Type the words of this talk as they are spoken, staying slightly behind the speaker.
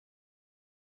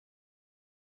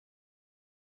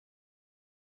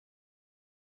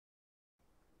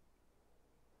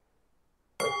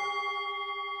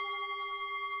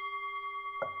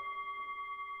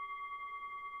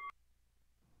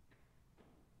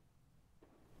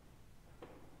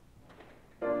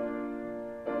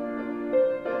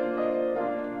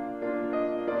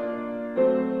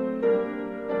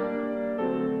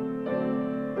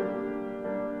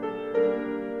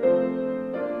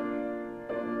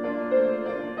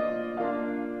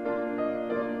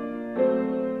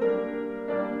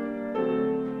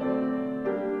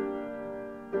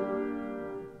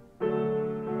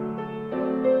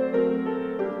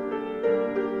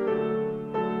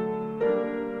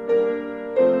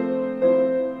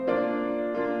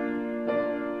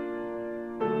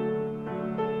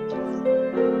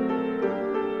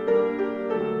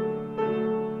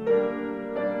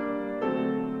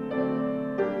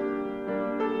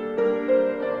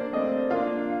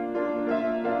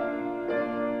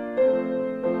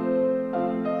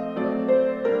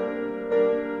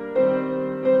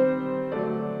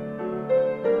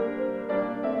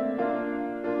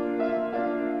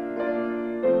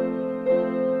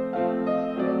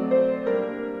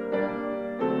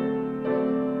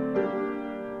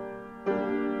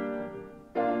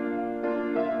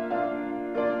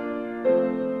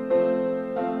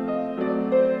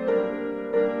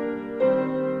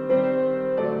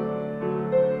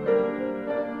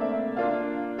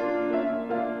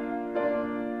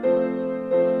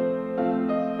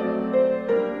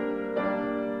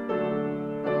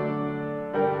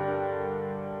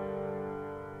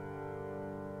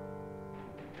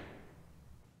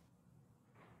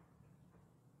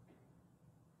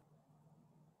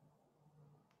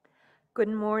Good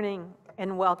morning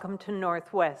and welcome to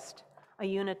Northwest, a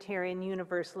Unitarian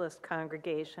Universalist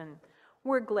congregation.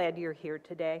 We're glad you're here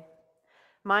today.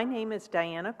 My name is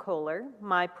Diana Kohler.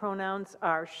 My pronouns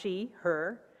are she,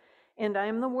 her, and I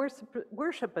am the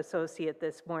worship associate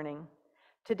this morning.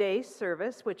 Today's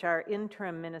service, which our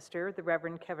interim minister, the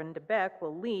Reverend Kevin DeBeck,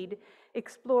 will lead,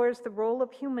 explores the role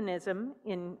of humanism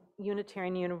in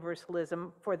Unitarian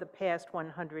Universalism for the past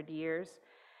 100 years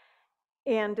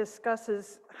and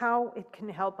discusses how it can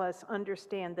help us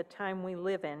understand the time we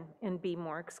live in and be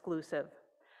more exclusive.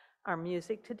 Our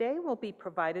music today will be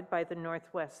provided by the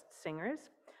Northwest Singers,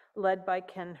 led by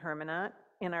Ken Hermanot,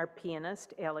 and our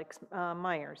pianist, Alex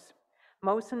Myers.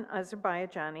 Mohsen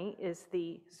Azerbaijani is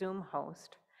the Zoom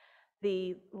host.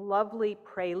 The lovely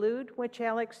Prelude, which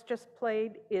Alex just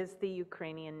played, is the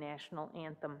Ukrainian national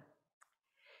anthem.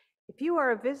 If you are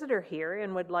a visitor here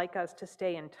and would like us to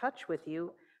stay in touch with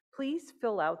you, please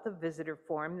fill out the visitor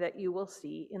form that you will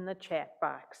see in the chat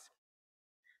box.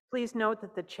 Please note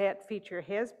that the chat feature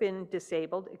has been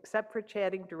disabled except for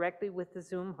chatting directly with the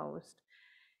Zoom host.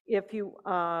 If you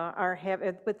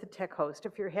with the tech host,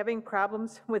 if you're having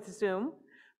problems with Zoom,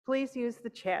 please use the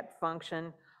chat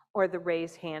function or the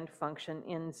raise hand function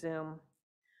in Zoom.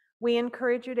 We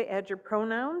encourage you to add your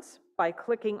pronouns by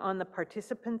clicking on the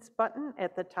participants button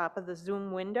at the top of the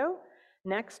Zoom window.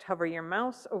 Next, hover your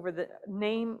mouse over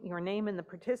your name in the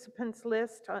participants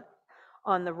list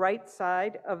on the right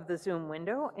side of the Zoom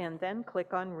window, and then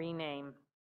click on rename.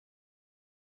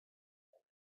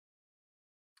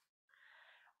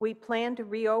 We plan to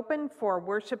reopen for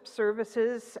worship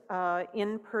services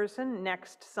in person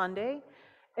next Sunday.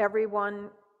 Everyone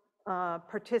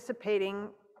participating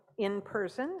in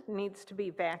person needs to be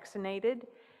vaccinated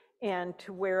and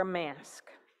to wear a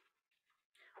mask.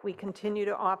 We continue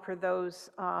to offer those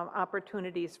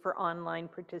opportunities for online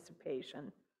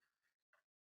participation.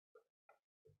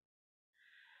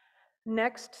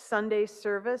 Next Sunday's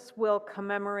service will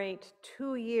commemorate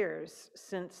 2 years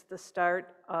since the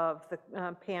start of the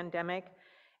pandemic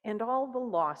and all the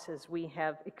losses we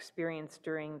have experienced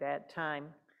during that time.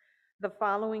 The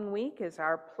following week is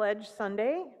our Pledge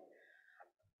Sunday.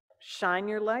 Shine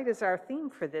Your Light is our theme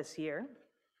for this year.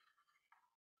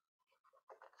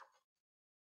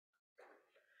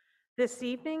 This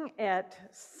evening at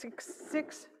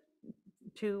 6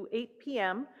 to 8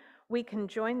 p.m., we can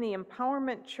join the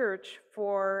Empowerment Church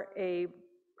for a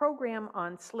program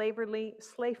on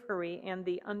slavery and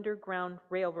the Underground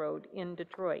Railroad in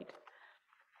Detroit.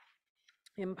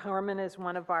 Empowerment is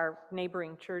one of our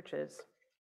neighboring churches.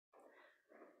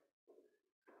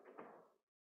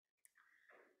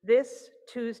 This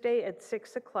Tuesday at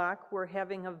 6 o'clock, we're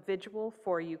having a vigil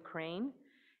for Ukraine.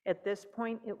 At this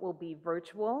point, it will be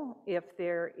virtual. If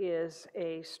there is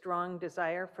a strong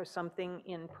desire for something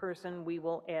in person, we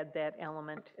will add that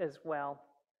element as well.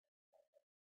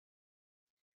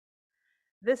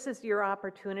 This is your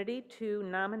opportunity to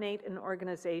nominate an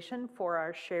organization for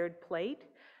our shared plate.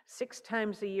 6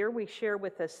 times a year, we share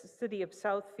with the City of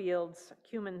Southfield's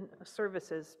Human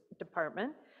Services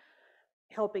Department,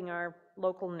 helping our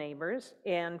local neighbors,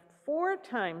 and 4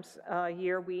 times a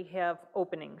year we have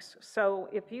openings. So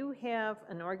if you have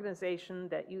an organization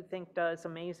that you think does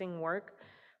amazing work,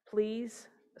 please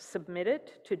submit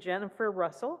it to Jennifer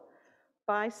Russell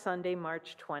by Sunday,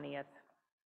 March 20th.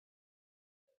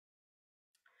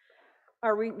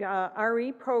 Our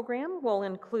RE program will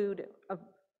include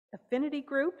affinity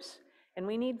groups, and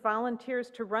we need volunteers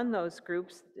to run those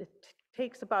groups. It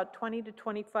takes about 20 to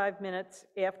 25 minutes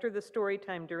after the story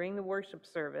time during the worship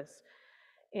service.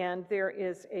 And there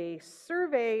is a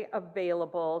survey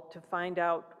available to find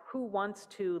out who wants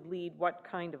to lead what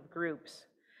kind of groups.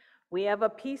 We have a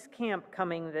peace camp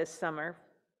coming this summer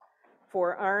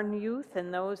for our youth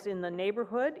and those in the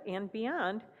neighborhood and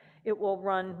beyond. It will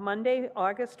run Monday,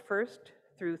 August 1st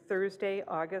through Thursday,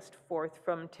 August 4th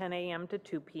from 10 a.m. to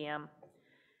 2 p.m.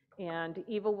 And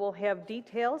Eva will have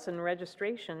details and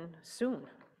registration soon.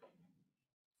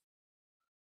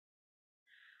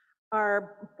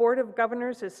 Our Board of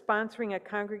Governors is sponsoring a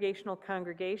congregational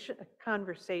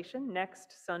conversation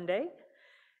next Sunday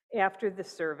after the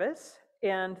service,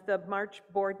 and the March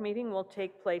board meeting will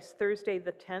take place Thursday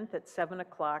the 10th at 7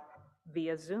 o'clock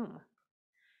via Zoom.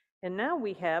 And now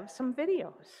we have some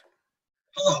videos.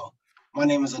 Hello, my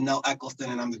name is Anel Eccleston,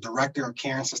 and I'm the Director of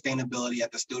Care and Sustainability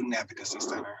at the Student Advocacy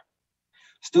Center.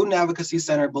 Student Advocacy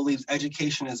Center believes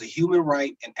education is a human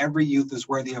right and every youth is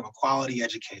worthy of a quality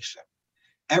education.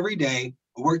 Every day,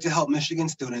 we work to help Michigan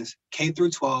students, K through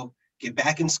 12, get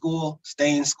back in school,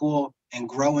 stay in school, and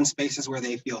grow in spaces where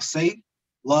they feel safe,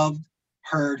 loved,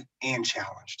 heard, and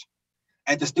challenged.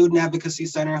 At the Student Advocacy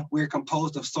Center, we are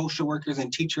composed of social workers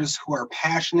and teachers who are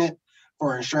passionate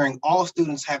for ensuring all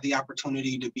students have the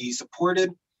opportunity to be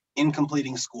supported in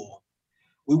completing school.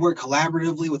 We work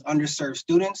collaboratively with underserved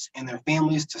students and their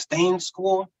families to stay in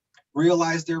school,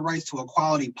 realize their rights to a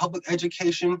quality public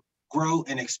education, grow,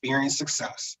 and experience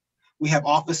success. We have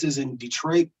offices in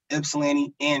Detroit,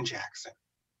 Ypsilanti, and Jackson.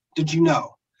 Did you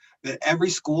know that every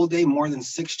school day, more than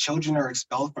 6 children are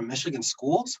expelled from Michigan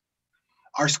schools?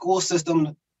 Our school systems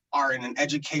are in an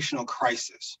educational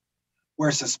crisis,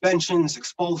 where suspensions,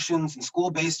 expulsions, and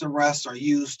school-based arrests are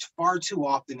used far too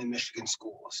often in Michigan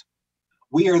schools.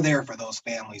 We are there for those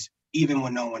families, even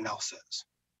when no one else is.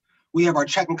 We have our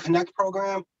Check and Connect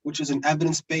program, which is an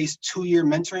evidence-based 2-year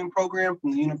mentoring program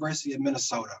from the University of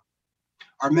Minnesota.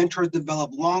 Our mentors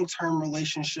develop long-term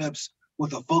relationships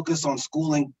with a focus on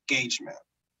school engagement.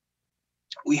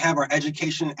 We have our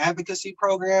Education Advocacy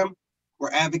program,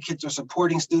 where advocates are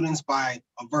supporting students by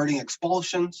averting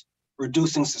expulsions,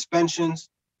 reducing suspensions,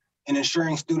 and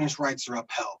ensuring students' rights are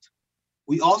upheld.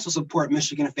 We also support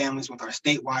Michigan families with our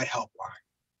statewide helpline.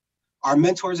 Our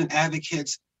mentors and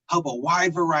advocates help a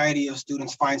wide variety of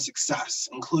students find success,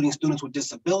 including students with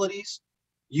disabilities,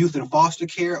 youth in foster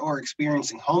care or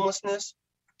experiencing homelessness,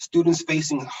 students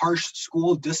facing harsh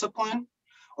school discipline,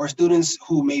 or students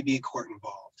who may be court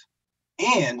involved.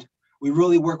 And we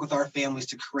really work with our families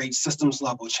to create systems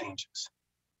level changes.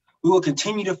 We will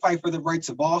continue to fight for the rights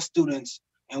of all students,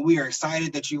 and we are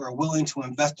excited that you are willing to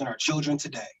invest in our children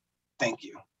today. Thank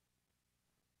you.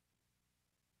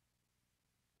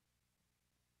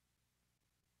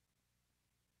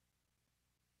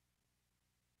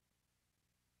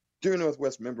 Dear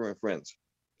Northwest member and friends,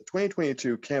 the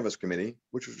 2022 Canvas Committee,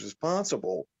 which was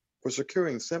responsible for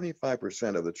securing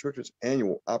 75% of the church's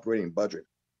annual operating budget,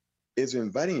 is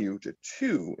inviting you to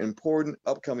 2 important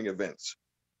upcoming events.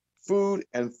 Food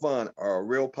and fun are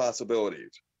real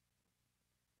possibilities.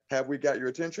 Have we got your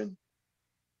attention?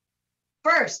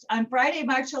 First, on Friday,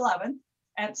 March 11th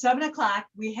at 7 o'clock,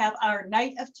 we have our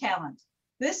Night of Talent.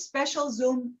 This special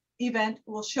Zoom event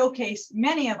will showcase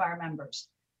many of our members.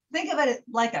 Think of it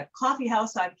like a coffee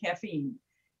house on caffeine.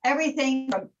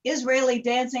 Everything from Israeli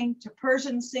dancing to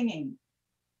Persian singing,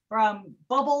 from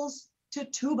bubbles to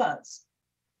tubas.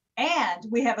 And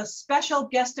we have a special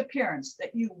guest appearance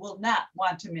that you will not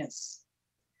want to miss.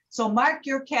 So mark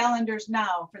your calendars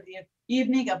now for the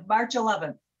evening of March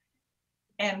 11th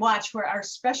and watch for our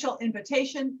special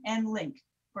invitation and link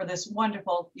for this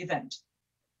wonderful event.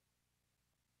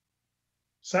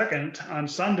 Second, on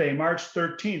Sunday, March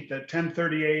 13th at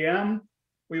 10:30 a.m.,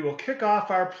 we will kick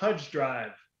off our pledge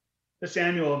drive. This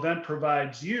annual event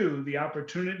provides you the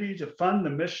opportunity to fund the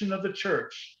mission of the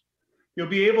church. You'll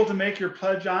be able to make your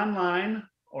pledge online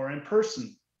or in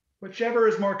person, whichever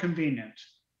is more convenient.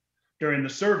 During the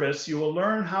service, you will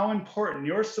learn how important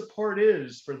your support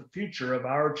is for the future of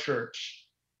our church.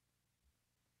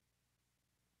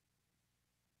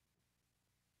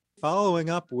 Following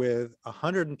up with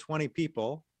 120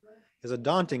 people is a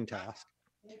daunting task.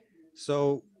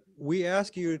 So we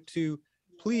ask you to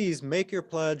please make your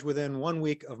pledge within 1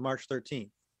 week of March 13th.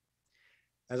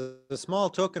 As a small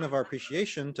token of our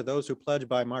appreciation to those who pledge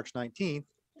by March 19th,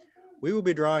 we will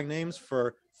be drawing names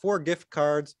for 4 gift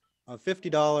cards of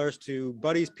 $50 to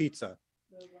Buddy's Pizza.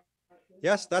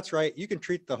 Yes, that's right. You can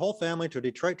treat the whole family to a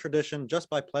Detroit tradition just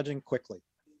by pledging quickly.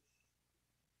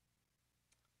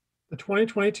 The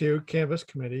 2022 Canvas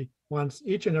Committee wants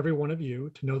each and every one of you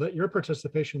to know that your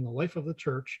participation in the life of the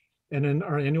church and in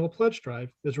our annual pledge drive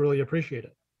is really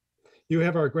appreciated. You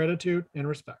have our gratitude and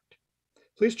respect.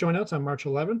 Please join us on March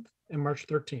 11th and March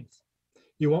 13th.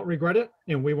 You won't regret it,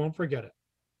 and we won't forget it.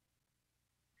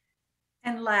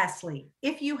 And lastly,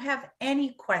 if you have any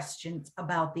questions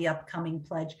about the upcoming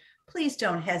pledge, please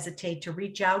don't hesitate to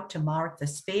reach out to Martha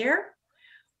Spear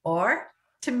or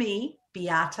to me,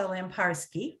 Beata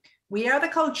Lamparski. We are the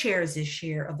co-chairs this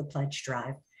year of the pledge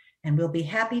drive, and we'll be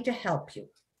happy to help you.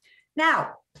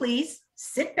 Now, please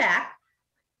sit back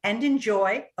and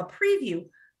enjoy a preview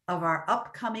of our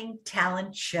upcoming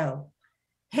talent show.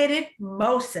 Hit it,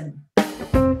 Mosen.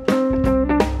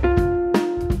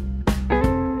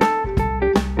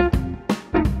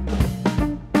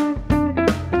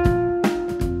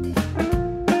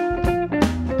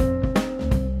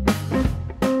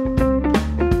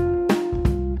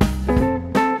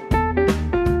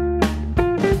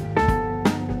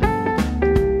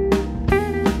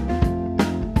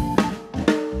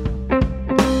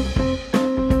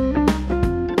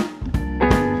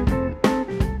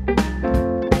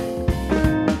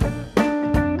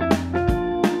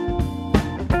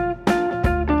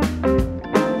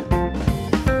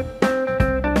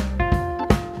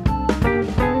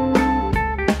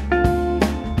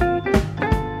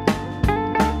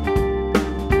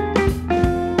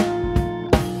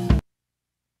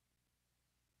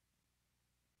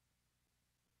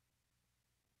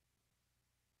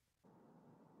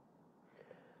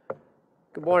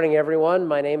 Good morning, everyone.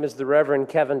 My name is the Reverend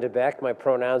Kevin DeBeck. My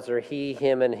pronouns are he,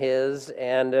 him, and his.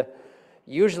 And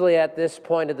usually at this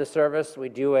point of the service, we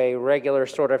do a regular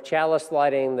sort of chalice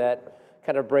lighting that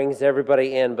kind of brings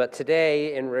everybody in. But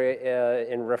today, in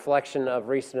reflection of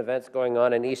recent events going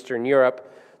on in Eastern Europe,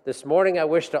 this morning I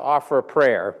wish to offer a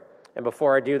prayer. And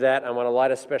before I do that, I want to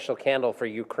light a special candle for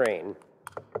Ukraine.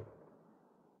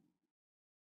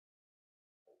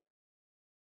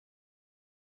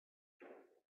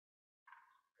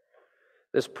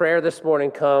 This prayer this morning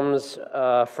comes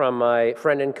from my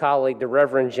friend and colleague, the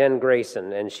Reverend Jen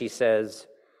Grayson, and she says,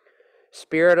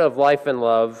 "Spirit of life and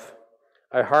love,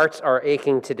 our hearts are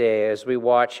aching today as we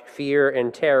watch fear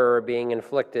and terror being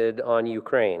inflicted on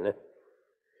Ukraine.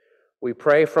 We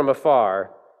pray from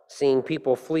afar, seeing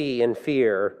people flee in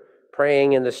fear,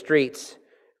 praying in the streets,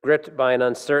 gripped by an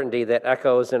uncertainty that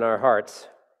echoes in our hearts.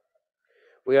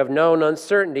 We have known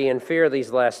uncertainty and fear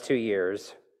these last 2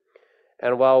 years.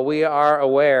 And while we are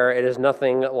aware it is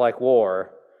nothing like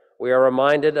war, we are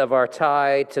reminded of our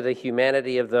tie to the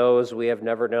humanity of those we have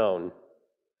never known.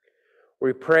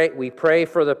 We pray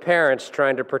for the parents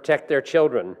trying to protect their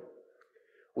children.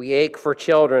 We ache for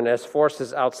children as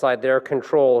forces outside their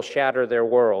control shatter their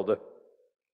world.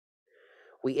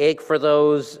 We ache for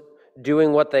those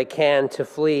doing what they can to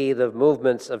flee the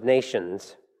movements of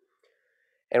nations.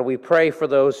 And we pray for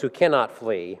those who cannot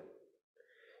flee.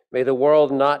 May the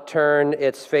world not turn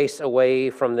its face away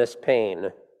from this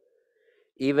pain,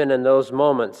 even in those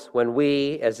moments when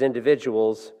we, as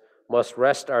individuals, must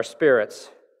rest our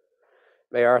spirits.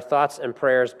 May our thoughts and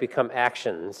prayers become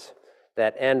actions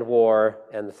that end war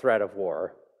and the threat of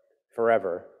war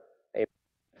forever. Amen."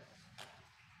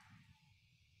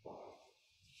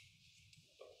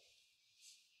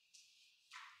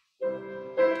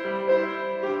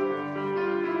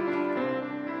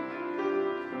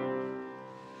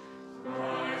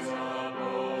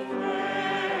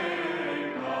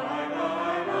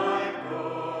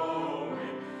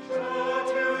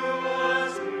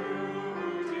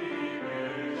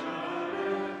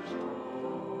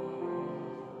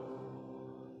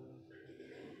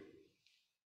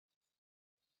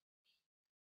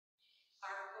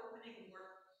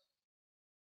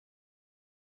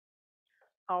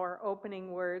 Our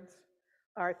opening words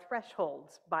are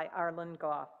Thresholds by Arlen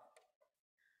Goff.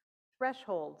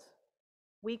 Thresholds,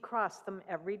 we cross them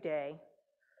every day,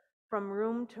 from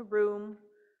room to room,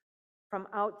 from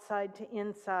outside to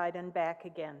inside and back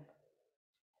again,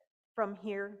 from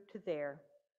here to there,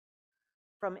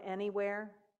 from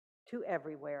anywhere to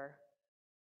everywhere,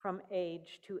 from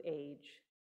age to age.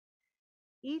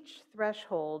 Each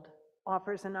threshold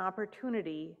offers an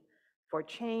opportunity for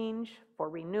change, for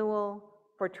renewal,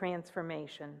 for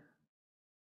transformation.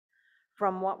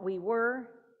 From what we were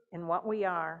and what we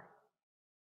are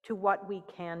to what we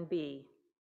can be.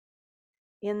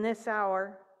 In this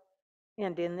hour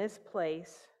and in this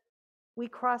place, we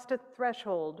crossed a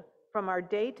threshold from our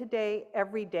day-to-day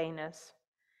everydayness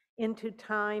into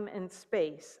time and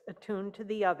space attuned to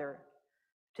the other,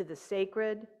 to the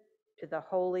sacred, to the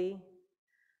holy,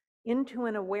 into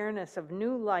an awareness of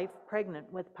new life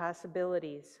pregnant with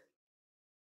possibilities.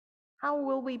 How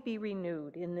will we be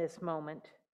renewed in this moment?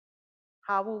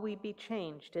 How will we be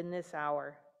changed in this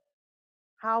hour?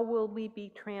 How will we be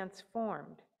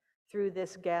transformed through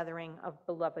this gathering of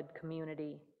beloved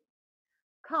community?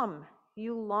 Come,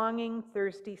 you longing,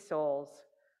 thirsty souls.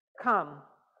 Come,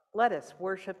 let us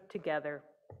worship together.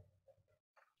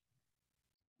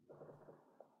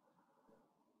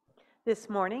 This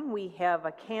morning we have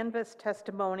a Canvas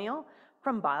testimonial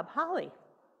from Bob Holly.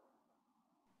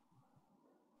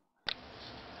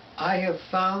 I have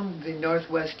found the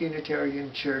Northwest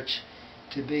Unitarian Church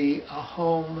to be a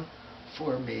home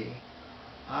for me.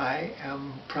 I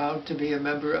am proud to be a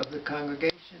member of the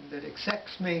congregation that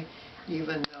accepts me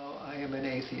even though I am an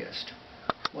atheist.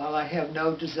 While I have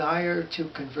no desire to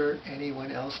convert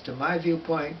anyone else to my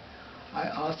viewpoint, I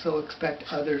also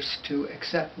expect others to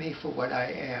accept me for what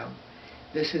I am.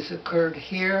 This has occurred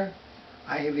here.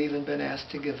 I have even been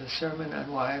asked to give a sermon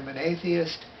on why I'm an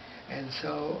atheist, and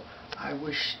so I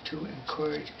wish to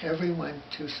encourage everyone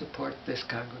to support this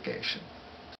congregation.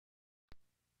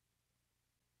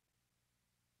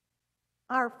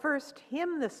 Our first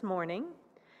hymn this morning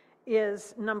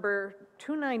is number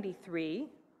 293,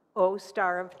 O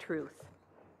Star of Truth.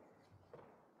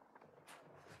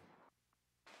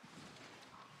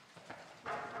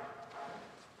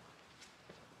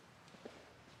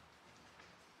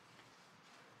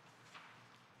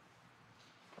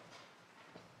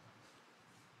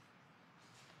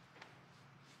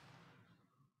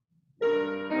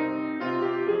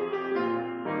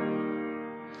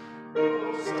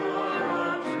 O star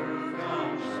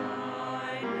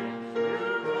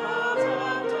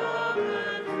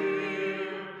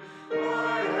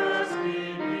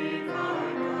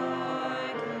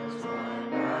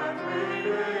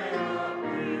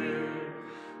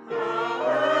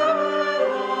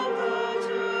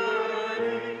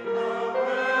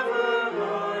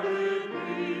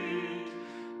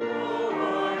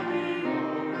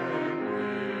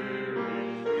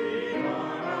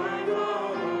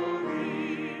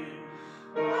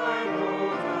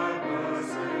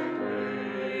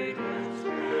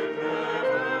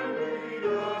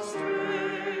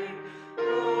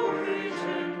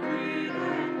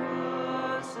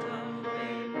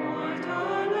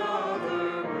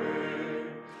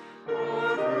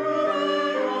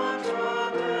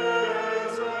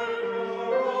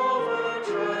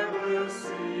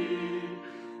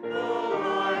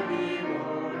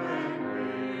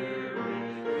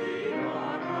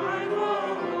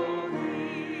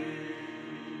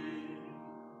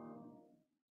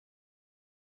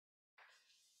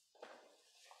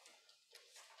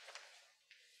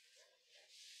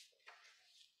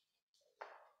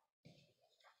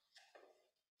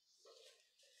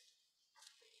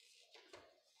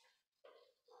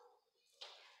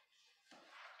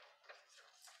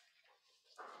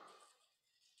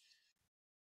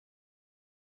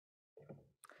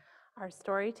Our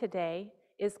story today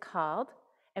is called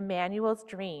Emmanuel's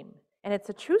Dream, and it's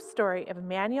a true story of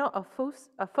Emmanuel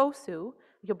Afosu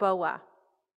Yoboa.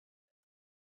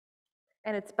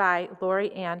 And it's by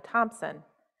Lori Ann Thompson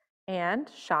and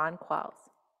Sean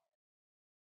Quells.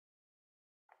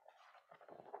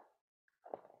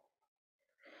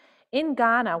 In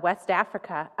Ghana, West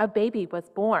Africa, a baby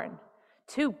was born.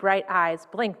 2 bright eyes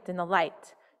blinked in the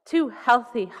light. 2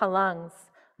 healthy lungs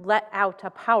let out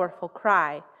a powerful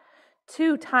cry.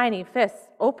 2 tiny fists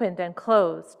opened and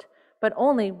closed, but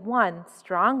only 1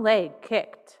 strong leg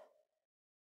kicked.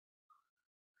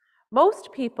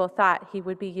 Most people thought he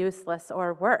would be useless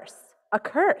or worse, a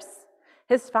curse.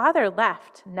 His father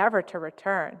left, never to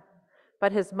return,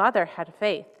 but his mother had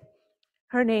faith.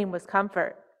 Her name was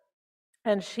Comfort,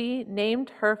 and she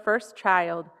named her first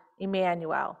child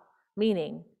Emmanuel,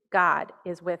 meaning God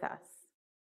is with us.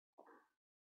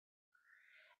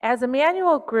 As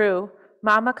Emmanuel grew,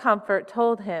 Mama Comfort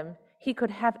told him he could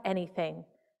have anything,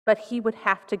 but he would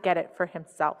have to get it for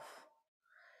himself.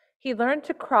 He learned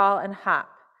to crawl and hop,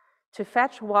 to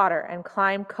fetch water and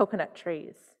climb coconut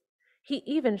trees. He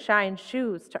even shined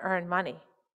shoes to earn money.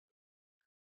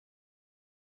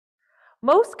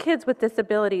 Most kids with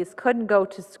disabilities couldn't go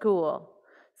to school.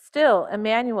 Still,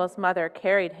 Emmanuel's mother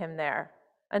carried him there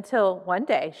until one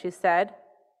day she said,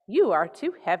 "You are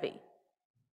too heavy."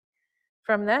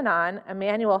 From then on,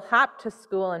 Emmanuel hopped to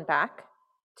school and back,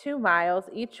 2 miles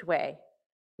each way,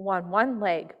 on 1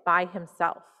 leg by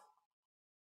himself.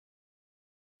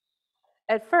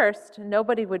 At first,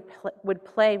 nobody would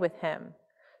play with him,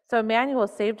 so Emmanuel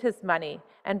saved his money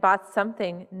and bought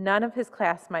something none of his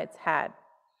classmates had,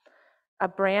 a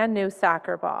brand new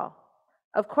soccer ball.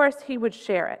 Of course, he would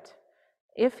share it,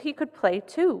 if he could play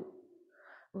too.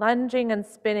 Lunging and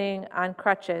spinning on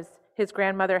crutches his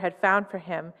grandmother had found for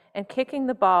him and kicking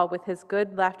the ball with his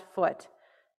good left foot,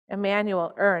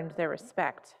 Emmanuel earned their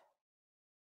respect.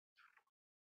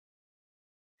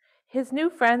 His new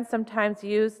friends sometimes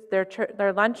used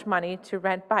their lunch money to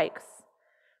rent bikes.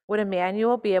 Would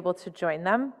Emmanuel be able to join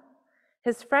them?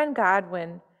 His friend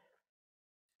Godwin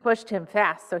pushed him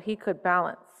fast so he could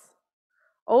balance.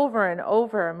 Over and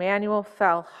over, Emmanuel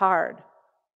fell hard,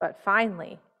 but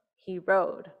finally, he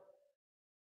rode.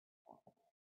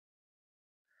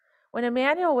 When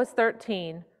Emmanuel was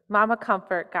 13, Mama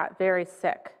Comfort got very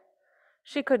sick.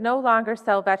 She could no longer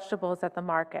sell vegetables at the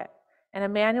market, and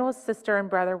Emmanuel's sister and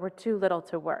brother were too little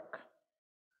to work.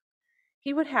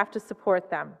 He would have to support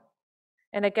them,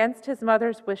 and against his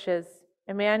mother's wishes,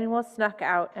 Emmanuel snuck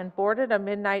out and boarded a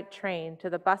midnight train to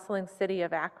the bustling city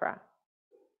of Accra,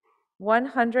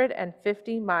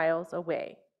 150 miles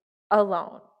away,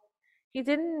 alone. He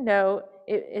didn't know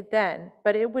it then,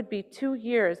 but it would be 2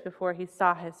 years before he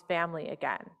saw his family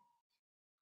again.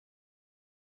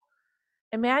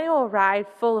 Emmanuel arrived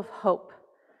full of hope.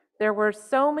 There were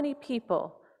so many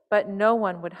people, but no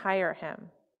one would hire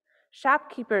him.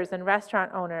 Shopkeepers and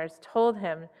restaurant owners told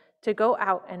him to go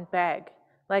out and beg,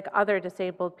 like other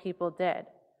disabled people did.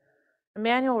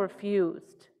 Emmanuel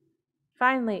refused.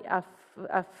 Finally,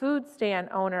 a food stand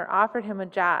owner offered him a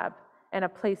job and a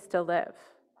place to live.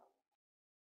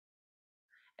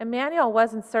 When Emmanuel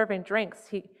wasn't serving drinks,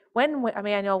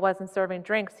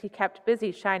 he kept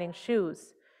busy shining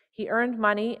shoes. He earned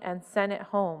money and sent it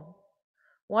home.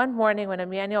 One morning when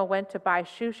Emmanuel went to buy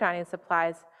shoe shining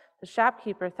supplies, the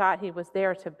shopkeeper thought he was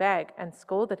there to beg and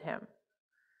scolded him.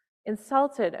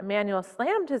 Insulted, Emmanuel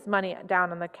slammed his money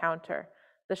down on the counter.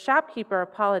 The shopkeeper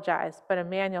apologized, but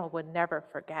Emmanuel would never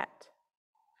forget.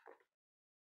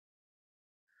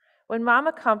 When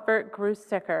Mama Comfort grew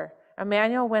sicker,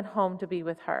 Emmanuel went home to be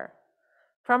with her.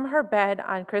 From her bed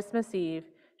on Christmas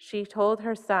Eve, she told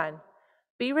her son,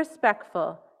 "Be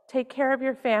respectful, take care of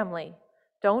your family,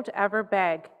 don't ever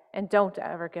beg, and don't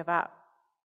ever give up."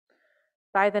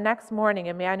 By the next morning,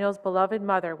 Emmanuel's beloved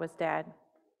mother was dead.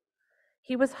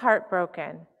 He was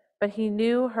heartbroken, but he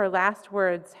knew her last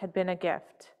words had been a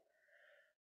gift.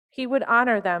 He would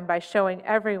honor them by showing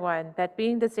everyone that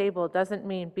being disabled doesn't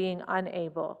mean being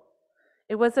unable.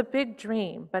 It was a big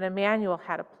dream, but Emmanuel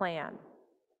had a plan.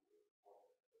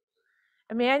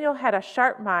 Emmanuel had a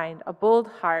sharp mind, a bold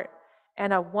heart,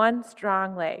 and one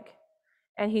strong leg,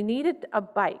 and he needed a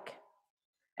bike.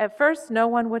 At first, no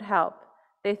one would help.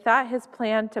 They thought his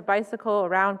plan to bicycle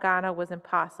around Ghana was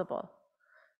impossible.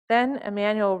 Then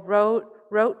Emmanuel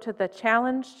wrote to the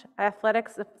Challenged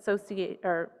Athletics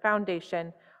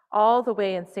Foundation all the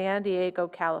way in San Diego,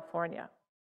 California.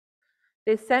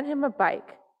 They sent him a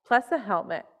bike, plus a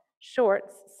helmet,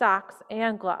 shorts, socks,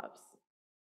 and gloves.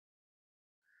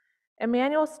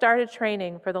 Emmanuel started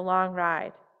training for the long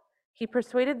ride. He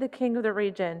persuaded the king of the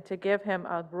region to give him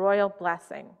a royal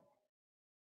blessing.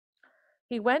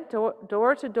 He went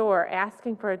door to door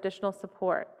asking for additional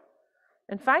support.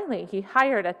 And finally, he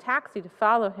hired a taxi to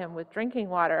follow him with drinking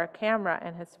water, a camera,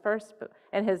 and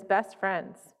his best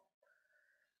friends.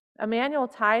 Emmanuel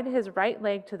tied his right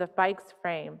leg to the bike's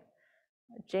frame,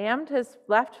 jammed his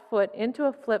left foot into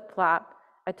a flip-flop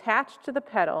attached to the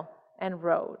pedal, and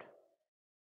rode.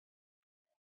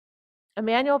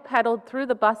 Emmanuel pedaled through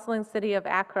the bustling city of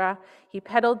Accra. He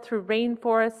pedaled through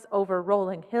rainforests, over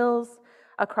rolling hills,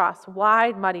 across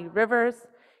wide, muddy rivers.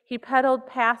 He pedaled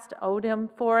past opium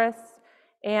forests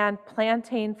and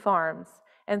plantain farms,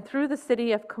 and through the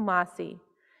city of Kumasi.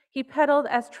 He pedaled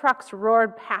as trucks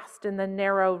roared past in the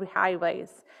narrow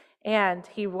highways, and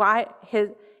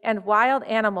wild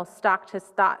animals stalked his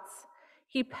thoughts.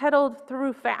 He pedaled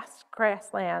through vast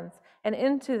grasslands and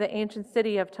into the ancient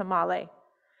city of Tamale.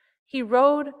 He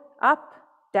rode up,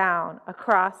 down,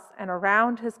 across, and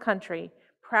around his country,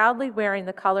 proudly wearing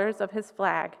the colors of its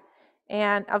flag,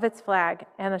 and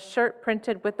a shirt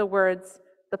printed with the words,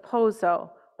 the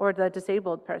pozo, or the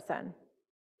disabled person.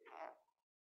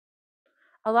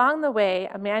 Along the way,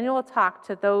 Emmanuel talked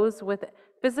to those with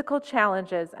physical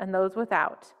challenges and those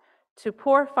without, to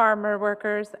poor farmer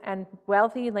workers and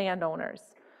wealthy landowners,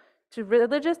 to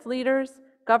religious leaders,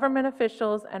 government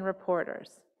officials, and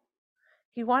reporters.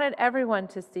 He wanted everyone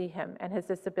to see him and his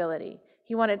disability.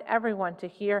 He wanted everyone to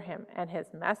hear him and his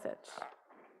message.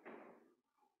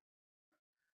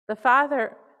 The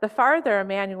farther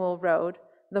Emmanuel rode,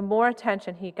 the more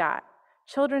attention he got.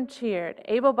 Children cheered.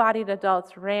 Able-bodied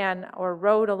adults ran or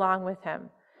rode along with him.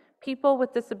 People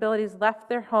with disabilities left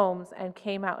their homes and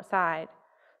came outside,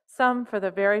 some for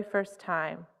the very first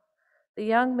time. The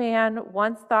young man,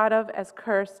 once thought of as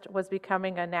cursed, was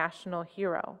becoming a national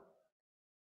hero.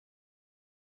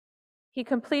 He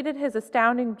completed his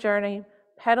astounding journey,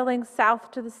 pedaling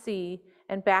south to the sea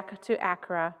and back to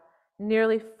Accra,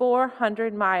 nearly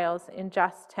 400 miles in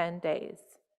just 10 days.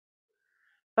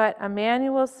 But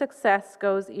Emmanuel's success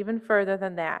goes even further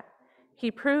than that.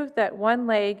 He proved that one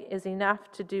leg is enough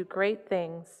to do great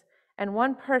things, and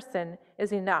one person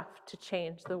is enough to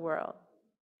change the world.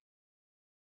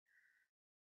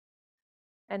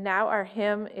 And now our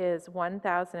hymn is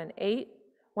 1008,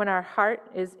 When Our Heart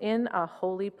is in a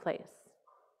Holy Place.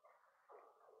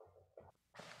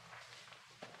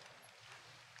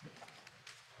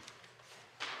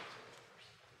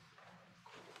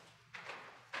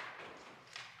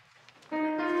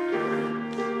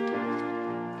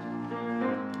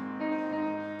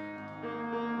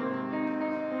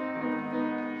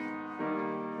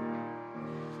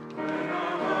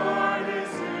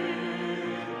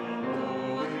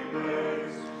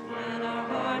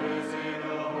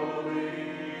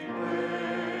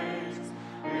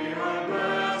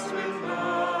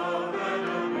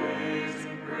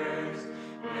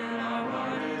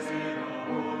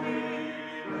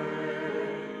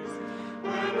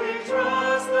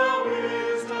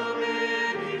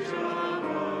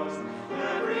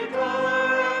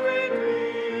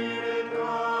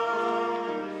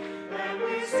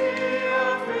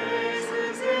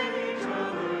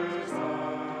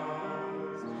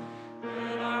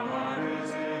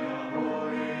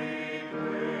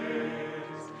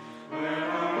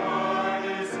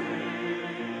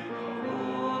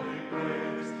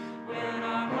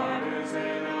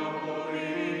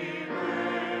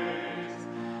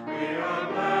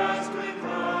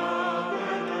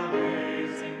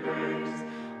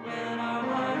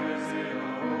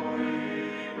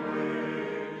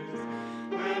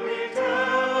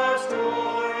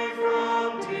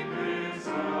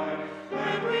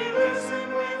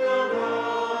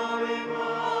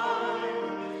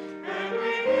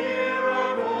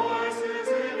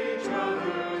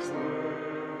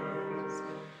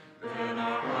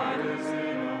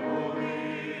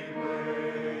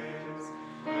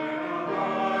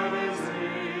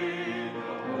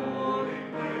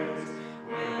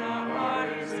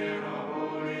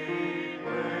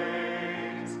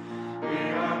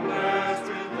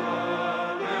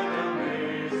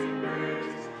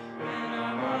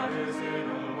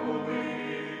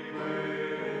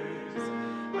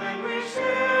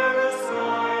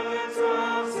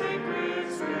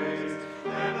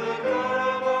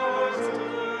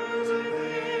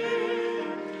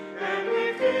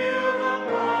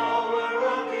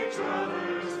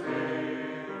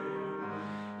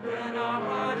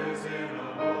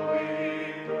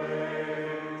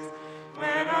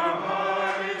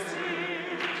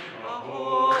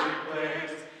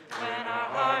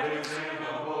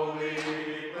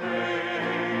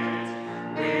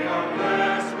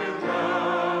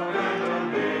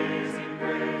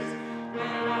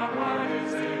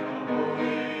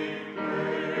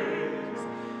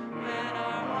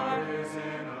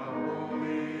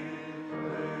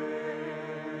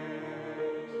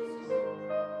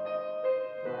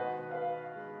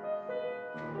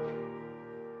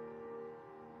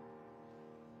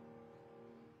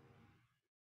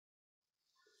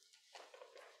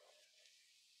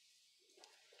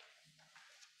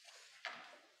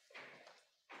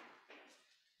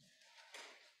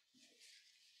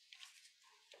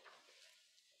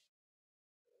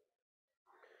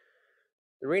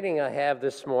 The reading I have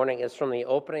this morning is from the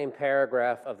opening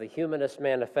paragraph of the Humanist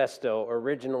Manifesto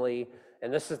originally,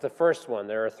 and this is the first one.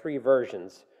 There are 3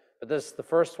 versions, but this is the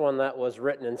first one that was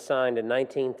written and signed in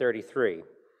 1933.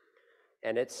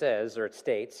 And it says, or it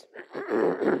states,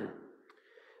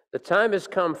 the time has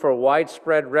come for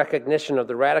widespread recognition of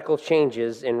the radical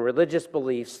changes in religious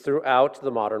beliefs throughout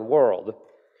the modern world.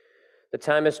 The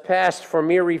time has passed for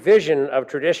mere revision of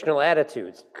traditional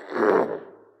attitudes.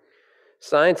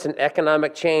 Science and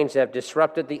economic change have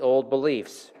disrupted the old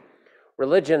beliefs.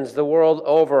 Religions the world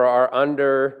over are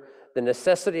under the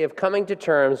necessity of coming to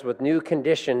terms with new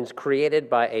conditions created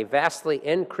by a vastly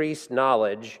increased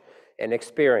knowledge and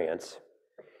experience.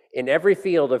 In every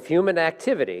field of human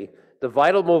activity, the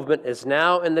vital movement is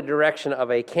now in the direction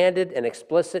of a candid and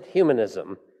explicit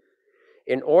humanism.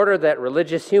 In order that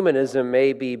religious humanism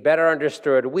may be better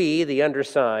understood, we, the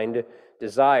undersigned,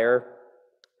 desire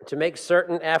to make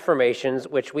certain affirmations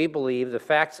which we believe the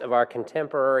facts of our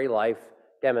contemporary life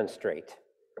demonstrate.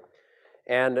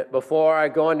 And before I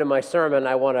go into my sermon,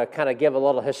 I want to kind of give a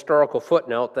little historical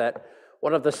footnote that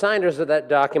one of the signers of that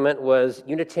document was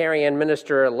Unitarian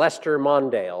minister Lester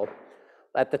Mondale.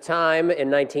 At the time, in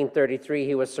 1933,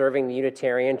 he was serving the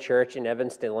Unitarian Church in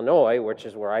Evanston, Illinois, which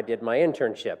is where I did my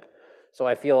internship. So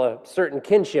I feel a certain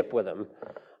kinship with him.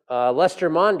 Lester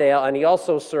Mondale, and he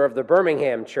also served the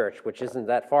Birmingham Church, which isn't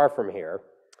that far from here.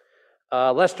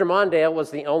 Lester Mondale was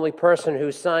the only person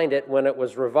who signed it when it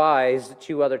was revised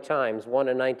 2 other times, one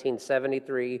in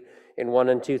 1973 and one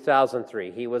in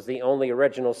 2003. He was the only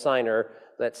original signer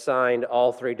that signed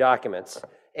all 3 documents.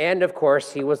 And of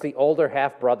course, he was the older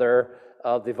half-brother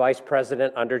of the vice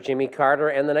president under Jimmy Carter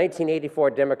and the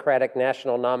 1984 Democratic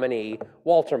national nominee,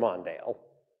 Walter Mondale.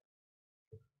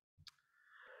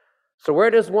 So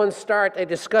where does one start a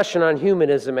discussion on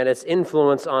humanism and its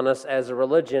influence on us as a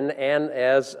religion and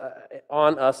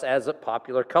on us as a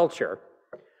popular culture?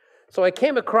 So I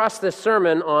came across this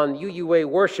sermon on UUA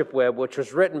Worship Web, which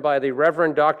was written by the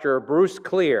Reverend Dr. Bruce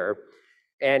Clear,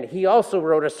 and he also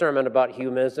wrote a sermon about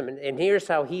humanism, and here's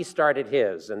how he started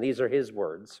his, and these are his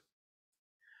words.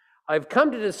 I've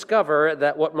come to discover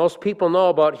that what most people know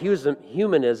about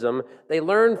humanism, they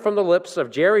learn from the lips of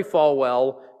Jerry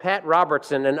Falwell, Pat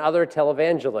Robertson, and other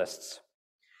televangelists.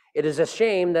 It is a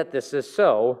shame that this is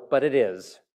so, but it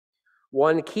is.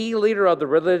 One key leader of the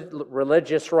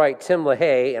religious right, Tim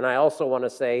LaHaye, and I also want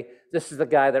to say this is the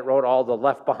guy that wrote all the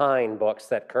Left Behind books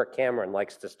that Kirk Cameron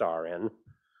likes to star in,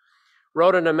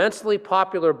 wrote an immensely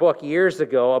popular book years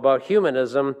ago about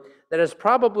humanism that has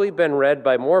probably been read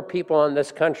by more people in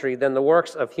this country than the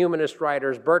works of humanist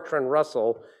writers Bertrand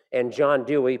Russell and John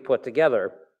Dewey put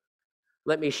together.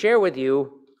 Let me share with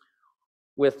you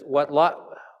what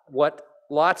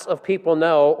lots of people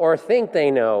know or think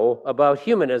they know about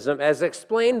humanism as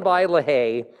explained by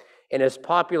LaHaye in his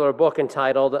popular book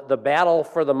entitled The Battle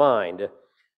for the Mind,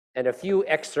 and a few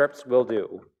excerpts will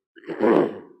do.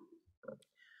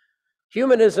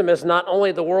 Humanism is not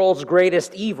only the world's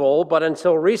greatest evil, but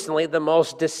until recently the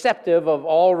most deceptive of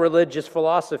all religious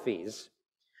philosophies.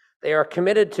 They are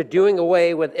committed to doing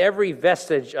away with every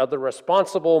vestige of the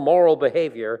responsible moral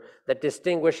behavior that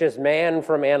distinguishes man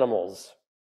from animals.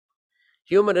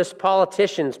 Humanist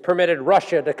politicians permitted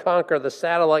Russia to conquer the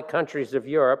satellite countries of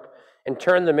Europe and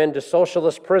turn them into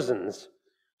socialist prisons.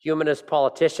 Humanist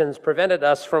politicians prevented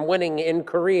us from winning in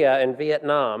Korea and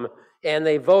Vietnam, and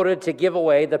they voted to give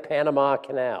away the Panama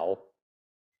Canal.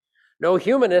 No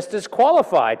humanist is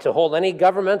qualified to hold any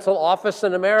governmental office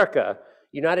in America.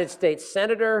 United States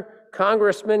senator,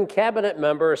 congressman, cabinet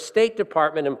member, State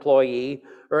Department employee,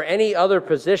 or any other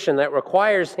position that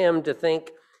requires him to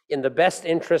think in the best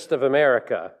interest of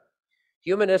America.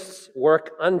 Humanists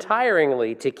work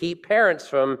untiringly to keep parents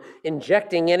from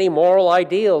injecting any moral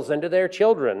ideals into their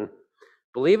children.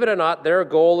 Believe it or not, their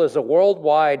goal is a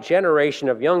worldwide generation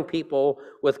of young people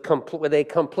with a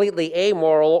completely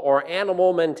amoral or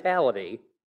animal mentality.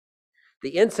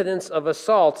 The incidence of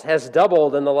assaults has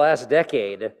doubled in the last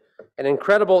decade. An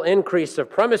incredible increase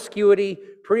of promiscuity,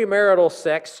 premarital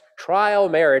sex, trial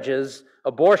marriages,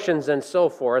 abortions, and so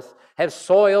forth have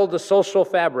soiled the social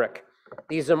fabric.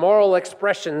 These immoral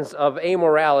expressions of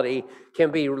amorality can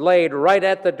be laid right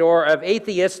at the door of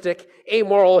atheistic,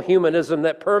 amoral humanism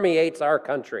that permeates our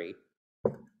country.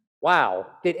 Wow,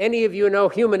 did any of you know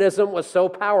humanism was so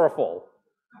powerful?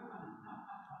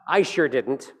 I sure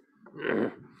didn't.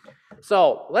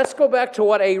 So let's go back to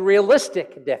what a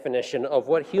realistic definition of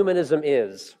what humanism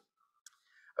is.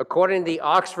 According to the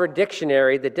Oxford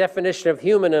Dictionary, the definition of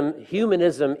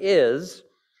humanism is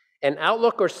an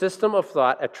outlook or system of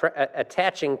thought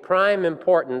attaching prime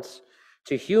importance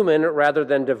to human rather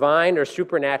than divine or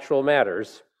supernatural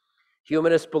matters.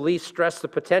 Humanist beliefs stress the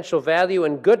potential value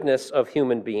and goodness of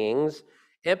human beings,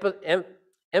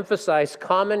 emphasize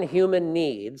common human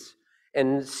needs,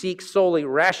 and seek solely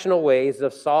rational ways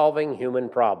of solving human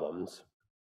problems.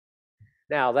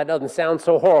 Now, that doesn't sound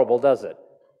so horrible, does it?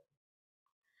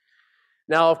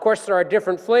 Now, of course, there are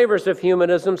different flavors of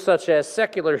humanism, such as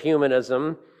secular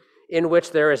humanism, in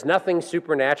which there is nothing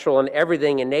supernatural and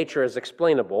everything in nature is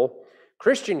explainable.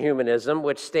 Christian humanism,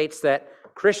 which states that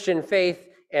Christian faith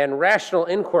and rational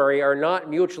inquiry are not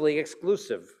mutually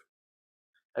exclusive.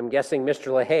 I'm guessing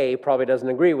Mr. LaHaye probably doesn't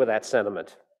agree with that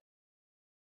sentiment.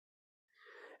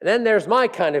 And then there's my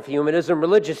kind of humanism,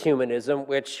 religious humanism,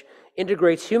 which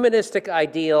integrates humanistic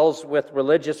ideals with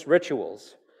religious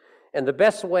rituals. And the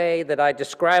best way that I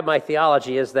describe my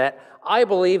theology is that I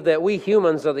believe that we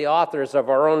humans are the authors of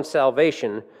our own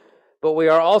salvation, but we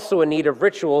are also in need of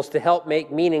rituals to help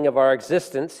make meaning of our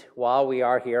existence while we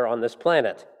are here on this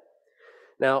planet.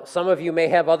 Now, some of you may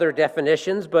have other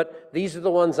definitions, but these are the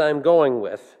ones I'm going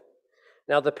with.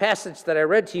 Now, the passage that I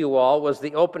read to you all was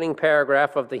the opening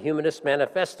paragraph of the Humanist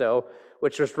Manifesto,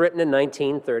 which was written in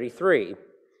 1933.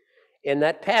 In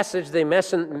that passage, they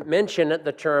mention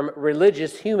the term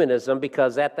religious humanism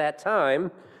because at that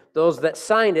time, those that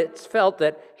signed it felt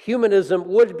that humanism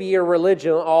would be a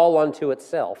religion all unto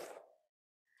itself.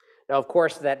 Now, of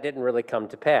course, that didn't really come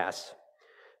to pass.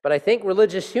 But I think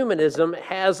religious humanism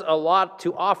has a lot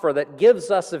to offer that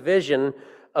gives us a vision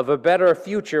of a better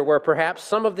future where perhaps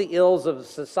some of the ills of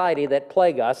society that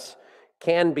plague us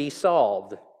can be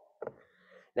solved.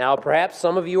 Now, perhaps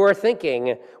some of you are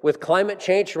thinking, with climate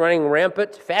change running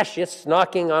rampant, fascists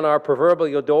knocking on our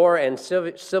proverbial door, and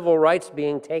civil rights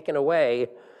being taken away,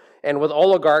 and with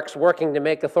oligarchs working to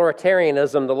make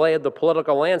authoritarianism the lay of the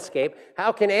political landscape,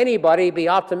 how can anybody be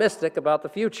optimistic about the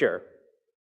future?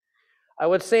 I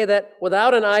would say that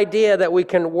without an idea that we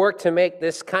can work to make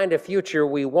this kind of future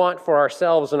we want for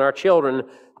ourselves and our children,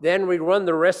 then we run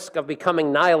the risk of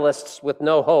becoming nihilists with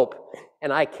no hope,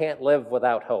 and I can't live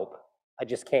without hope. I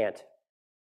just can't.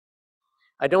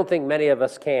 I don't think many of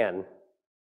us can.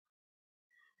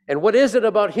 And what is it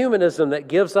about humanism that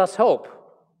gives us hope?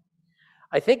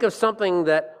 I think of something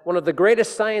that one of the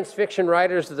greatest science fiction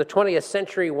writers of the 20th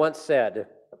century once said.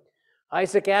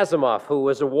 Isaac Asimov, who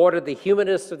was awarded the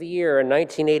Humanist of the Year in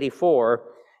 1984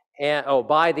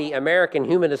 by the American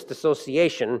Humanist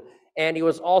Association, and he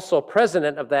was also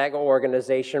president of that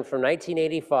organization from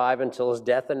 1985 until his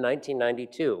death in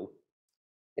 1992.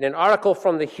 In an article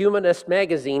from the Humanist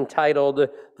magazine titled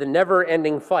The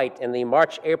Never-Ending Fight in the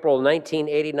March-April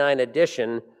 1989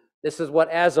 edition, this is what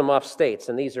Asimov states,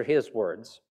 and these are his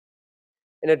words.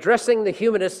 In addressing the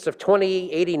humanists of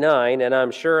 2089, and I'm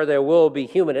sure there will be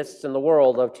humanists in the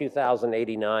world of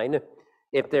 2089,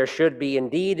 if there should be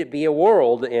indeed be a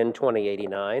world in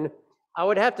 2089, I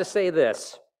would have to say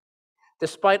this.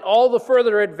 Despite all the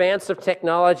further advance of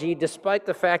technology, despite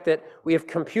the fact that we have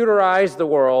computerized the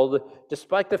world,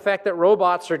 despite the fact that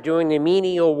robots are doing the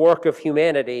menial work of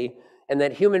humanity, and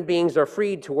that human beings are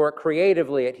freed to work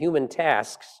creatively at human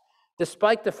tasks,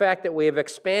 despite the fact that we have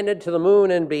expanded to the moon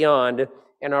and beyond,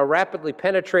 and are rapidly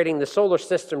penetrating the solar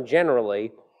system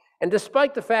generally, and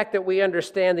despite the fact that we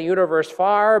understand the universe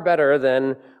far better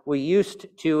than we used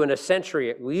to a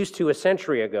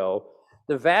century ago,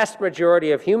 the vast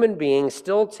majority of human beings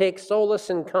still take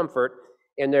solace and comfort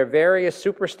in their various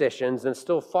superstitions and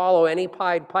still follow any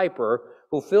Pied Piper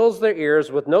who fills their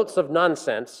ears with notes of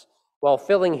nonsense while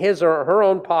filling his or her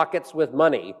own pockets with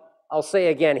money. I'll say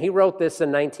again, he wrote this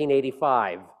in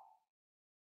 1985.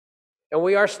 And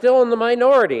we are still in the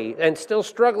minority and still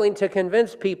struggling to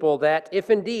convince people that if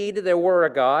indeed there were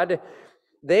a God,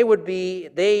 they would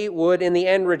in the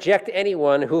end reject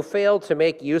anyone who failed to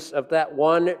make use of that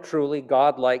one truly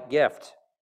godlike gift.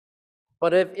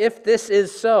 But if this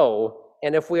is so,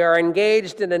 and if we are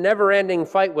engaged in a never-ending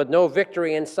fight with no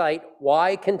victory in sight,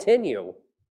 why continue?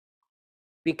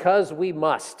 Because we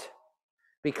must.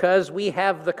 Because we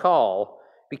have the call.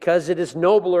 Because it is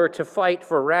nobler to fight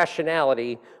for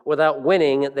rationality without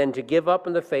winning than to give up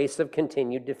in the face of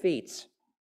continued defeats.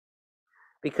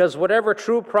 Because whatever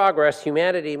true progress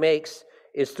humanity makes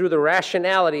is through the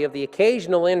rationality of the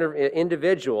occasional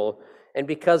individual, and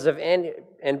because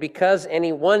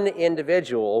any one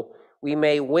individual we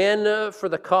may win for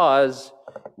the cause,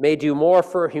 may do more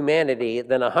for humanity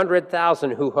than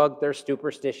 100,000 who hug their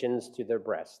superstitions to their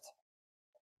breast.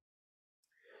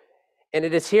 And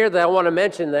it is here that I want to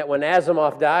mention that when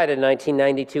Asimov died in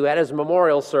 1992, at his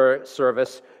memorial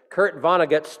service, Kurt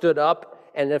Vonnegut stood up,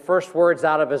 and the first words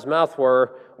out of his mouth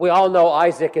were, "We all know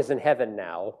Isaac is in heaven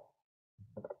now."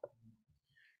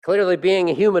 Clearly, being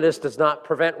a humanist does not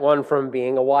prevent one from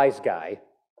being a wise guy.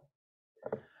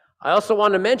 I also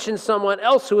want to mention someone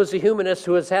else who is a humanist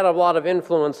who has had a lot of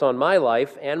influence on my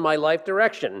life and my life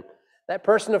direction. That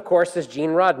person, of course, is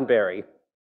Gene Roddenberry.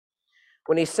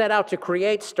 When he set out to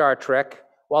create Star Trek,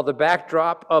 while the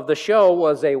backdrop of the show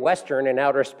was a Western in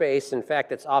outer space, in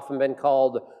fact, it's often been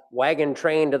called Wagon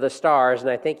Train to the Stars, and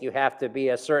I think you have to be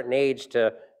a certain age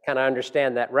to kind of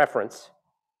understand that reference.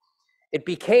 It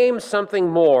became something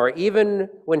more, even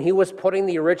when he was putting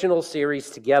the original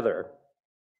series together.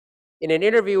 In an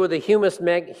interview with the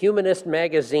Humanist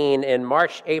magazine in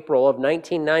March-April of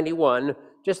 1991,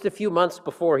 just a few months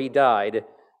before he died,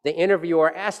 the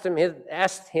interviewer asked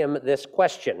him this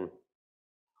question: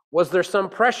 was there some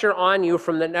pressure on you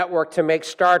from the network to make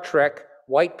Star Trek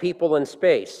white people in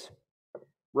space?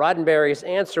 Roddenberry's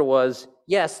answer was,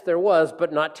 yes, there was,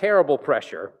 but not terrible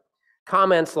pressure.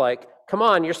 Comments like, come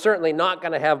on, you're certainly not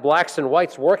going to have blacks and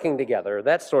whites working together,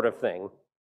 that sort of thing.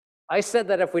 I said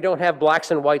that if we don't have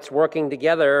blacks and whites working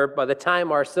together, by the time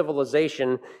our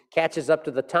civilization catches up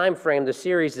to the time frame the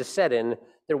series is set in,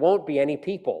 there won't be any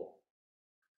people.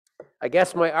 I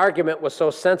guess my argument was so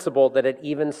sensible that it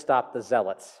even stopped the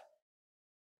zealots.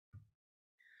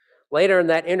 Later in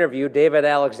that interview, David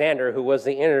Alexander, who was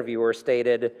the interviewer,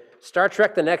 stated, Star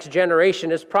Trek The Next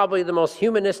Generation is probably the most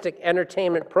humanistic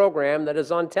entertainment program that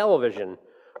is on television,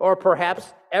 or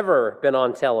perhaps ever been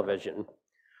on television.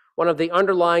 One of the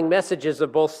underlying messages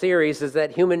of both series is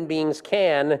that human beings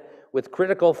can, with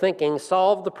critical thinking,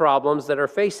 solve the problems that are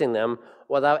facing them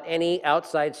without any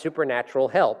outside supernatural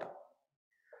help.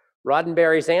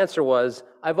 Roddenberry's answer was,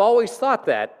 I've always thought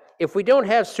that if we don't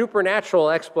have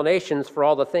supernatural explanations for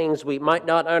all the things we might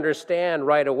not understand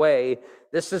right away,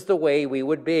 this is the way we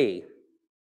would be.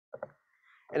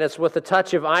 And it's with a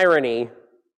touch of irony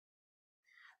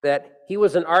that he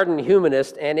was an ardent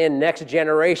humanist, and in Next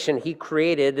Generation, he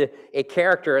created a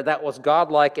character that was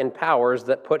godlike in powers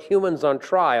that put humans on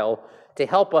trial to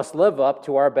help us live up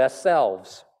to our best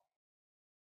selves.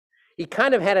 He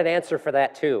kind of had an answer for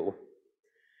that too.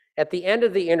 At the end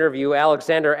of the interview,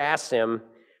 Alexander asked him,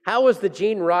 how is the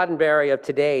Gene Roddenberry of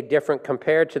today different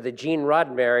compared to the Gene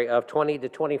Roddenberry of 20 to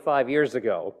 25 years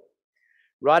ago?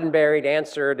 Roddenberry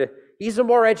answered, he's a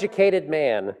more educated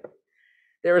man.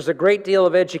 There is a great deal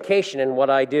of education in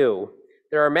what I do.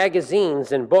 There are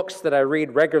magazines and books that I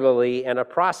read regularly and a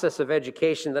process of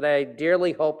education that I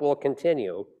dearly hope will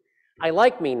continue. I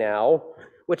like me now,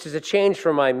 which is a change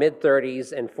from my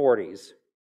mid-30s and 40s.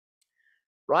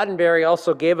 Roddenberry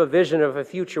also gave a vision of a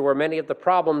future where many of the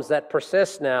problems that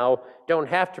persist now don't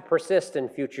have to persist in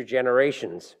future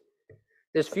generations.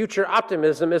 This future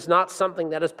optimism is not something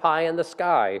that is pie in the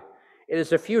sky. It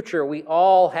is a future we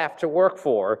all have to work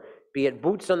for, be it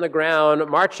boots on the ground,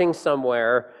 marching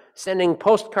somewhere, sending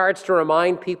postcards to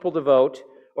remind people to vote,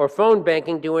 or phone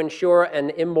banking to ensure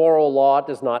an immoral law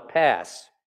does not pass.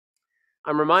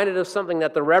 I'm reminded of something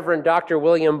that the Reverend Dr.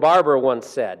 William Barber once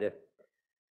said.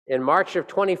 In March of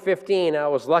 2015, I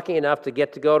was lucky enough to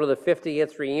get to go to the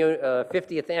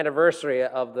 50th anniversary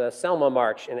of the Selma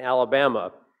March in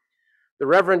Alabama. The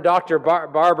Reverend Dr.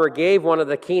 Barber gave one of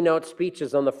the keynote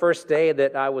speeches on the first day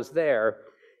that I was there,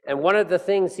 and one of the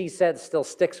things he said still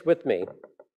sticks with me.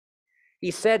 He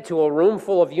said to a room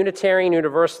full of Unitarian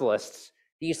Universalists,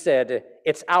 he said,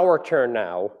 it's our turn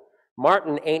now.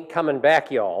 Martin ain't coming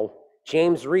back, y'all.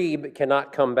 James Reeb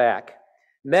cannot come back.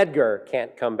 Medgar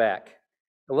can't come back.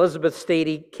 Elizabeth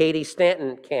Cady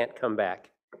Stanton can't come back.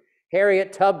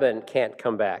 Harriet Tubman can't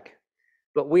come back.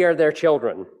 But we are their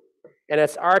children, and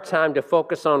it's our time to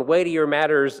focus on weightier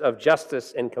matters of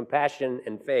justice and compassion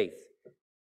and faith.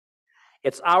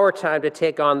 It's our time to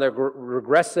take on the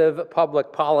regressive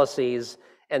public policies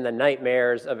and the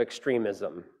nightmares of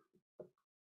extremism.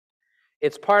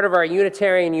 It's part of our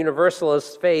Unitarian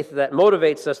Universalist faith that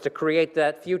motivates us to create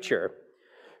that future.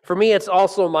 For me, it's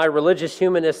also my religious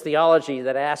humanist theology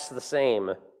that asks the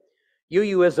same.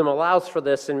 UUism allows for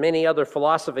this and many other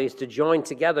philosophies to join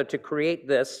together to create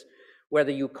this,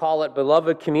 whether you call it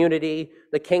beloved community,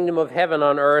 the kingdom of heaven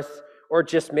on earth, or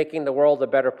just making the world a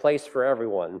better place for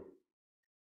everyone.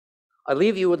 I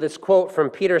leave you with this quote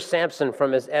from Peter Sampson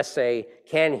from his essay,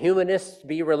 Can Humanists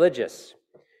Be Religious?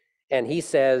 And he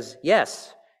says,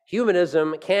 yes,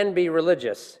 humanism can be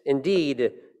religious.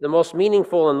 Indeed, the most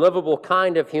meaningful and livable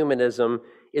kind of humanism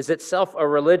is itself a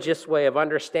religious way of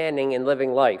understanding and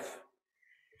living life.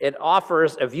 It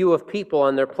offers a view of people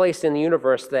and their place in the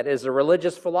universe that is a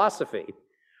religious philosophy.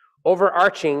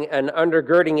 Overarching and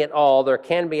undergirding it all, there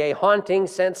can be a haunting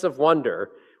sense of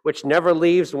wonder, which never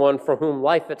leaves one for whom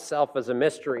life itself is a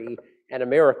mystery and a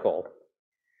miracle.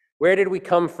 Where did we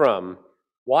come from?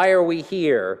 Why are we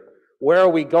here? Where are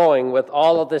we going with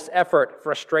all of this effort,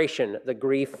 frustration, the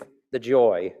grief, the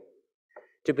joy?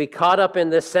 to be caught up in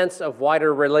this sense of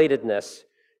wider relatedness,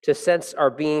 to sense our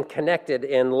being connected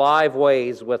in live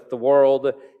ways with the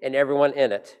world and everyone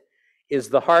in it, is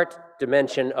the heart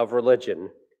dimension of religion,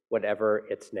 whatever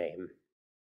its name.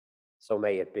 So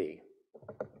may it be.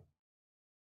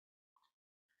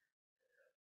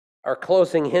 Our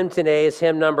closing hymn today is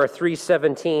hymn number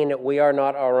 317, We Are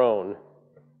Not Our Own.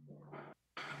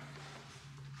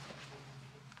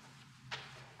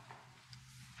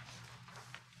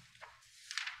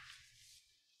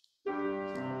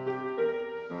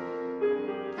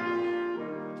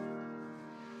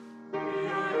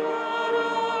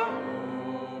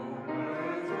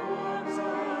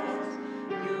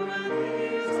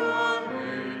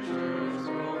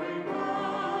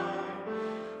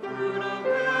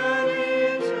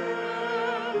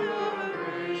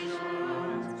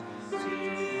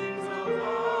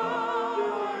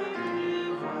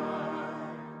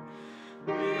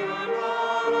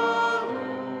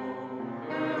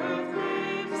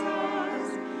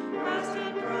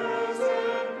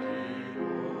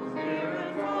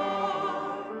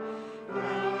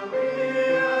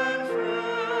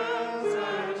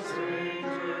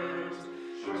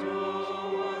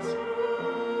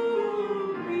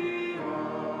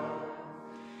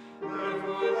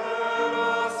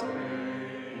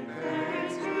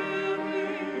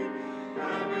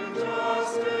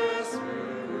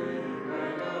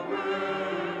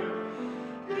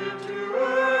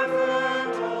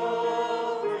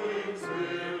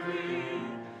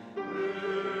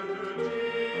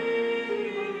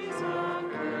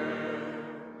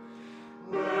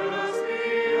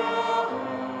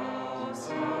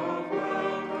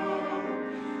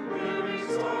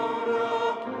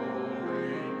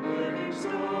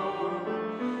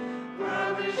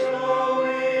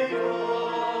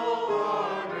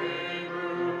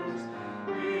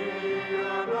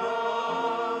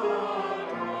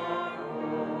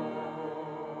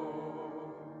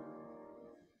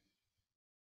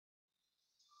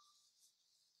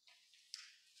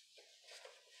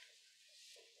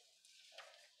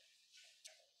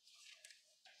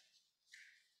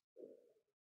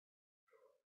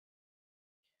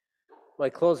 My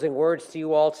closing words to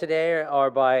you all today are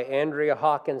by Andrea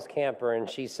Hawkins Camper, and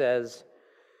she says,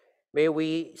 "May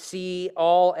we see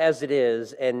all as it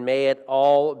is, and may it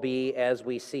all be as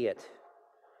we see it.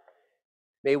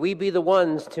 May we be the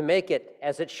ones to make it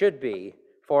as it should be,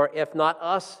 for if not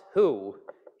us, who?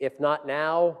 If not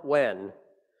now, when?"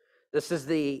 This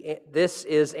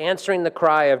is answering the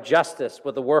cry of justice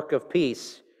with the work of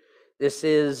peace. This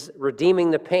is redeeming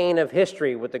the pain of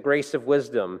history with the grace of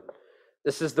wisdom.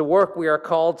 This is the work we are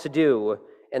called to do,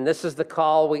 and this is the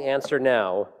call we answer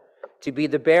now, to be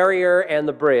the barrier and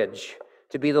the bridge,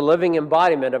 to be the living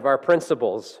embodiment of our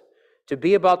principles, to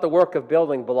be about the work of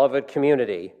building beloved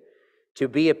community, to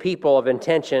be a people of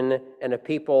intention and a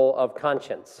people of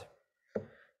conscience.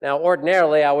 Now,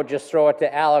 ordinarily, I would just throw it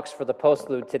to Alex for the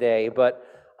postlude today, but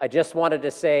I just wanted to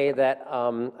say that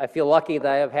I feel lucky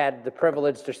that I have had the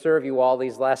privilege to serve you all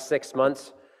these last 6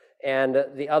 months. And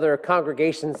the other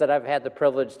congregations that I've had the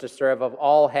privilege to serve have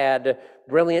all had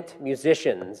brilliant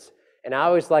musicians. And I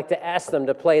always like to ask them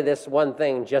to play this one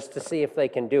thing just to see if they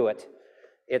can do it.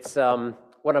 It's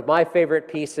one of my favorite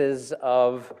pieces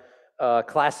of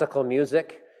classical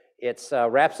music. It's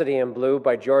Rhapsody in Blue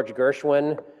by George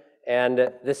Gershwin.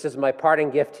 And this is my parting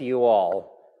gift to you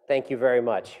all. Thank you very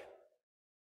much.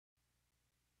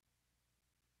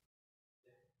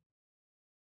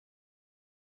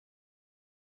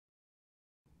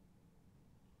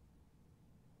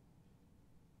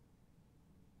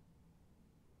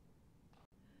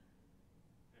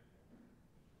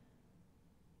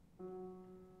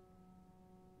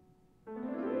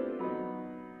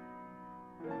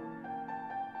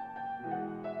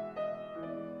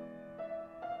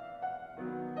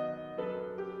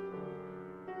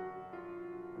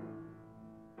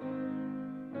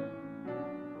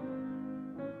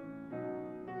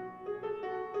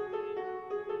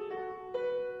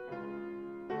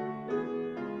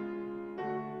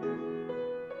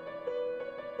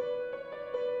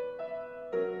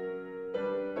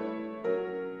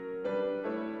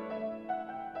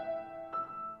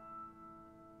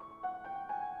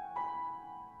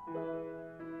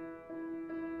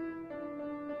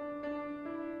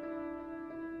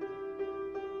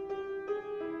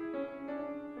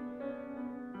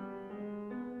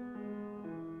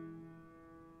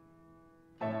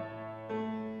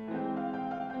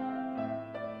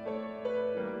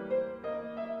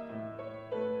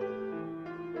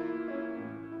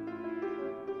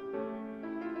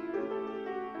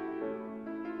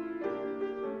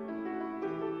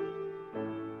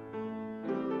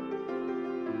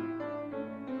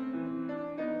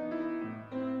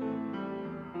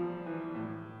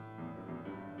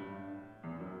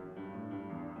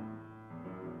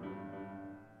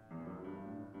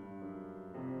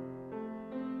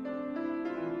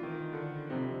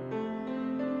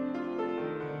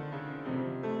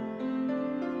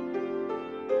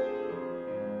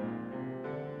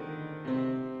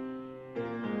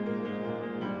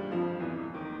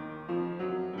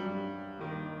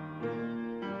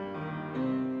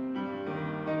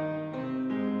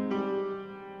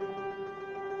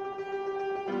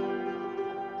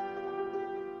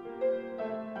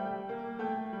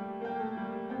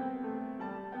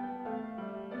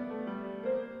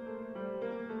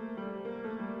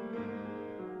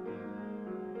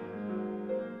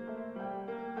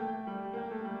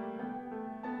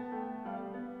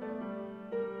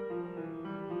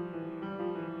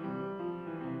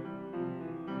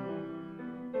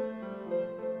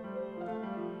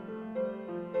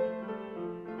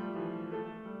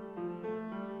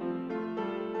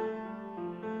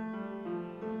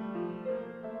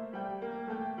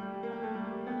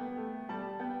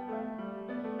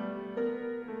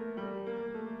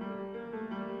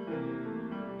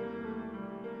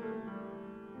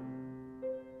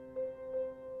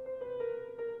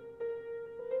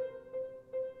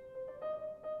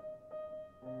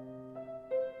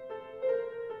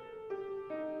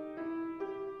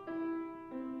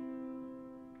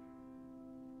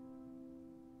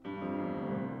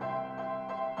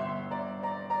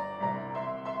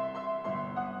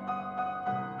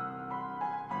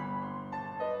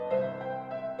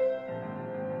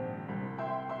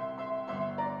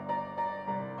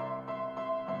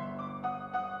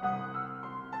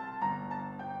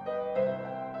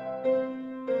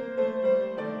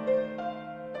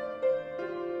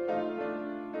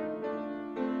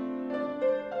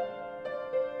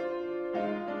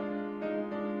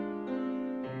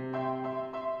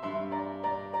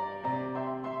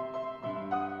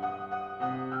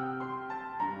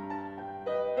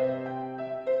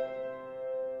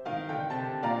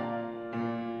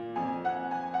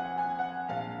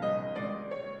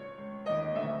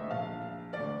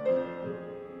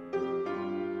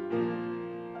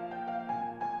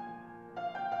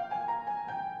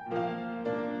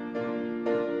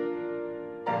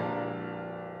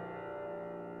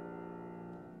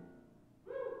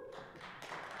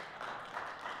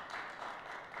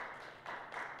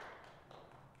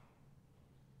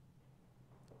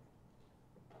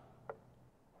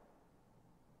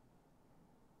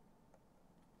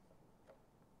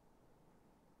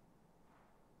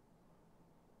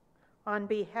 On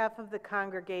behalf of the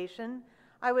congregation,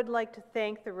 I would like to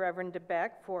thank the Reverend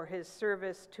DeBeck for his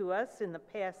service to us in the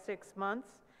past 6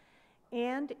 months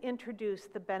and introduce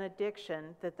the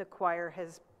benediction that the choir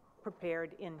has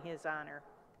prepared in his honor.